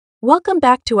Welcome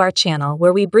back to our channel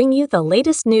where we bring you the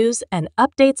latest news and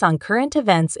updates on current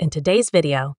events. In today's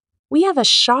video, we have a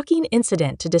shocking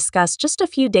incident to discuss. Just a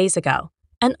few days ago,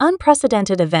 an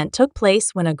unprecedented event took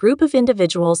place when a group of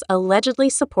individuals, allegedly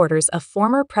supporters of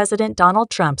former President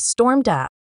Donald Trump, stormed a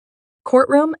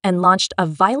courtroom and launched a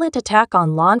violent attack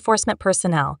on law enforcement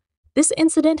personnel. This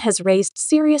incident has raised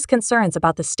serious concerns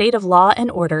about the state of law and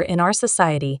order in our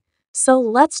society. So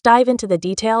let's dive into the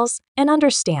details and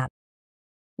understand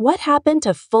what happened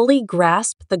to fully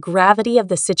grasp the gravity of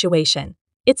the situation.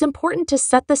 It's important to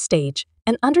set the stage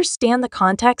and understand the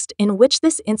context in which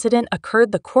this incident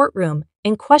occurred. The courtroom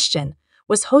in question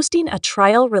was hosting a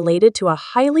trial related to a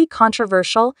highly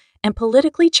controversial and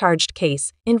politically charged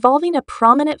case involving a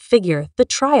prominent figure. The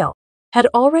trial had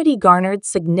already garnered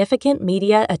significant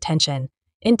media attention,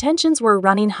 and tensions were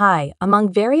running high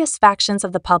among various factions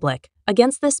of the public.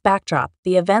 Against this backdrop,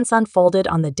 the events unfolded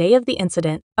on the day of the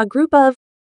incident. A group of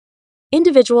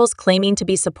individuals claiming to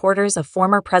be supporters of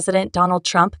former President Donald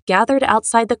Trump gathered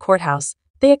outside the courthouse.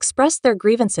 They expressed their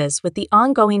grievances with the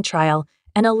ongoing trial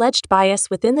and alleged bias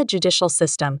within the judicial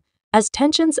system. As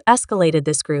tensions escalated,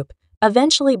 this group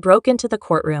eventually broke into the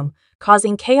courtroom,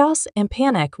 causing chaos and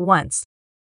panic. Once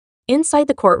inside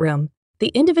the courtroom, the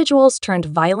individuals turned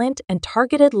violent and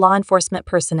targeted law enforcement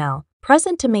personnel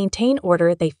present to maintain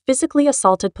order. They physically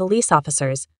assaulted police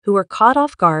officers who were caught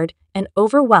off guard and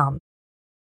overwhelmed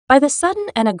by the sudden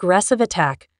and aggressive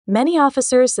attack. Many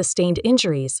officers sustained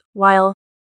injuries while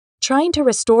trying to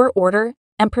restore order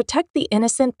and protect the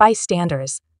innocent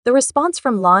bystanders. The response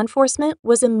from law enforcement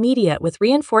was immediate, with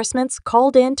reinforcements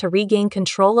called in to regain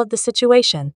control of the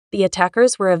situation. The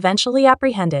attackers were eventually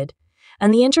apprehended,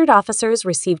 and the injured officers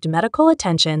received medical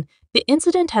attention. The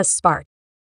incident has sparked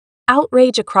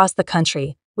outrage across the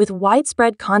country, with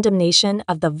widespread condemnation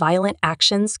of the violent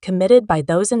actions committed by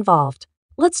those involved.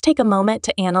 Let's take a moment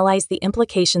to analyze the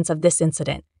implications of this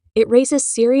incident. It raises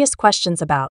serious questions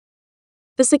about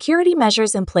the security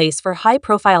measures in place for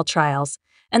high-profile trials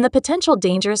and the potential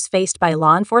dangers faced by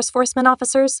law enforcement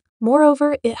officers.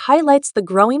 Moreover, it highlights the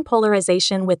growing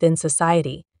polarization within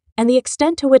society and the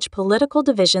extent to which political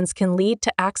divisions can lead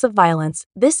to acts of violence.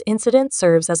 This incident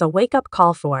serves as a wake-up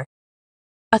call for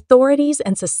authorities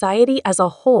and society as a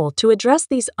whole to address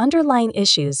these underlying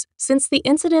issues. Since the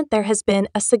incident, there has been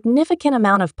a significant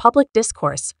amount of public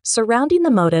discourse surrounding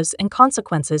the motives and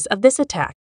consequences of this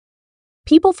attack.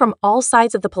 People from all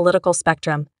sides of the political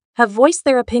spectrum have voiced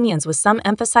their opinions, with some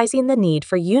emphasizing the need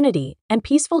for unity and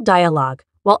peaceful dialogue,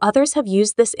 while others have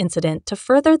used this incident to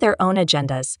further their own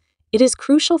agendas. It is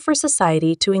crucial for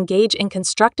society to engage in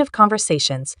constructive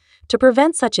conversations to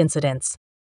prevent such incidents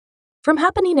from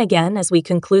happening again. As we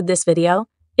conclude this video,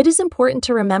 it is important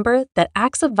to remember that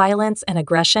acts of violence and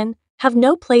aggression have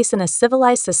no place in a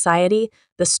civilized society.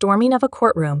 The storming of a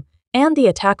courtroom and the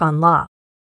attack on law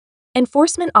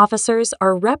enforcement officers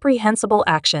are reprehensible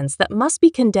actions that must be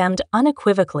condemned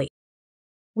unequivocally.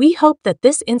 We hope that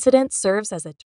this incident serves as a